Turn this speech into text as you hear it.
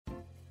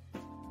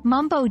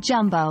Mumbo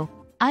Jumbo,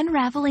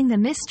 unraveling the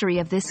mystery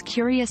of this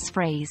curious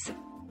phrase.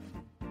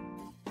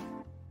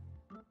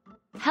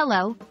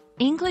 Hello,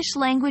 English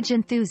language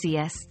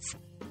enthusiasts.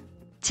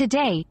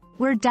 Today,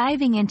 we're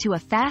diving into a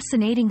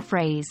fascinating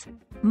phrase,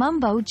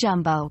 Mumbo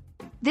Jumbo.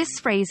 This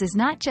phrase is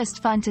not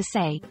just fun to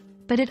say,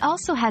 but it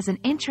also has an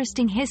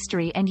interesting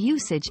history and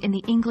usage in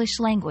the English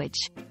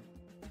language.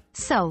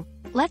 So,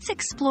 let's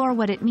explore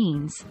what it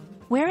means,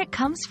 where it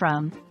comes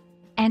from,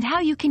 and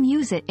how you can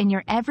use it in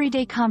your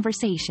everyday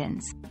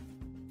conversations.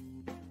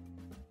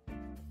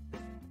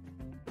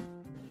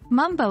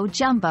 Mumbo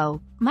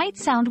Jumbo might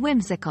sound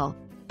whimsical,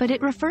 but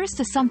it refers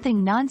to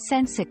something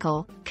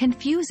nonsensical,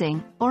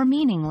 confusing, or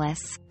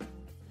meaningless.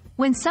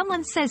 When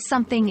someone says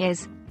something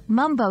is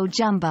mumbo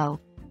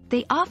jumbo,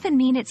 they often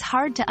mean it's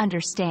hard to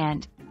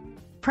understand,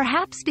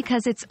 perhaps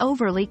because it's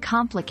overly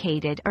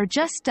complicated or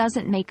just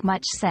doesn't make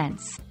much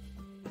sense.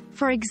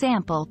 For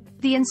example,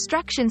 the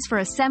instructions for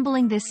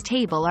assembling this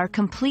table are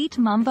complete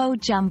mumbo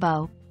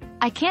jumbo.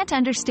 I can't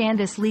understand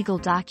this legal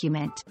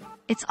document.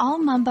 It's all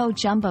mumbo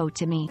jumbo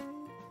to me.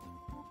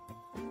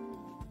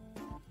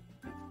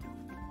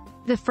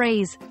 The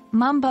phrase,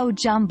 mumbo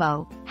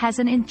jumbo, has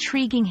an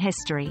intriguing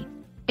history.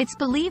 It's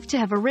believed to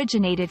have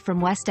originated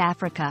from West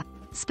Africa,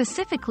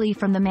 specifically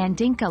from the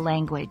Mandinka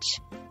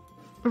language.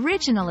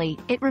 Originally,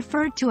 it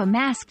referred to a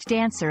masked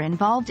dancer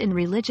involved in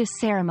religious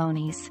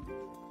ceremonies.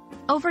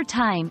 Over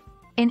time,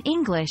 in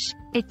English,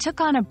 it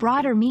took on a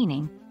broader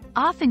meaning,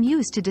 often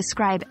used to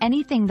describe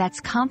anything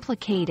that's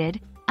complicated,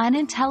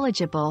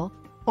 unintelligible,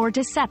 or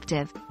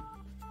deceptive.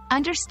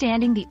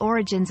 Understanding the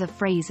origins of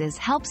phrases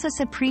helps us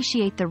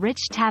appreciate the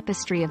rich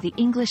tapestry of the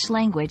English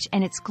language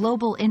and its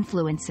global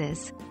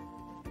influences.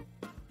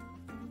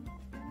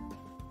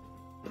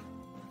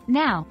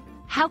 Now,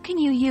 how can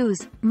you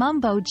use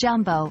mumbo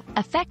jumbo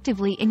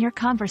effectively in your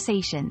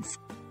conversations?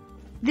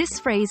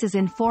 This phrase is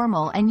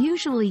informal and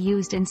usually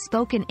used in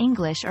spoken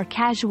English or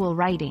casual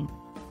writing.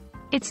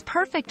 It's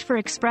perfect for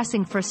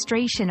expressing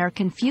frustration or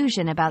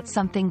confusion about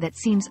something that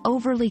seems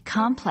overly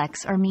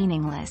complex or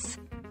meaningless.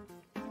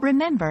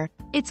 Remember,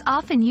 it's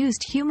often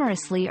used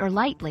humorously or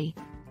lightly.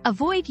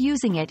 Avoid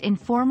using it in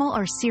formal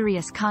or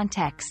serious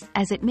contexts,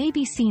 as it may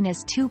be seen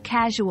as too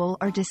casual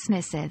or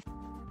dismissive.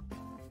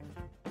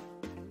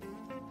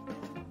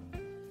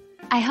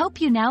 I hope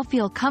you now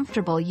feel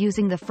comfortable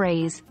using the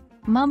phrase,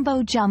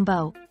 mumbo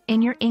jumbo,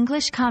 in your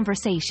English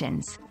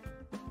conversations.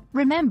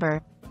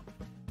 Remember,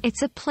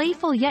 it's a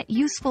playful yet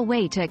useful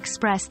way to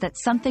express that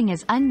something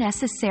is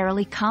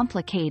unnecessarily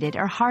complicated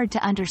or hard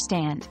to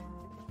understand.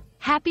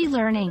 Happy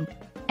learning!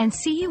 And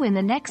see you in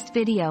the next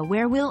video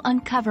where we'll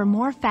uncover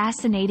more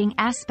fascinating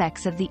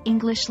aspects of the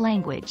English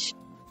language.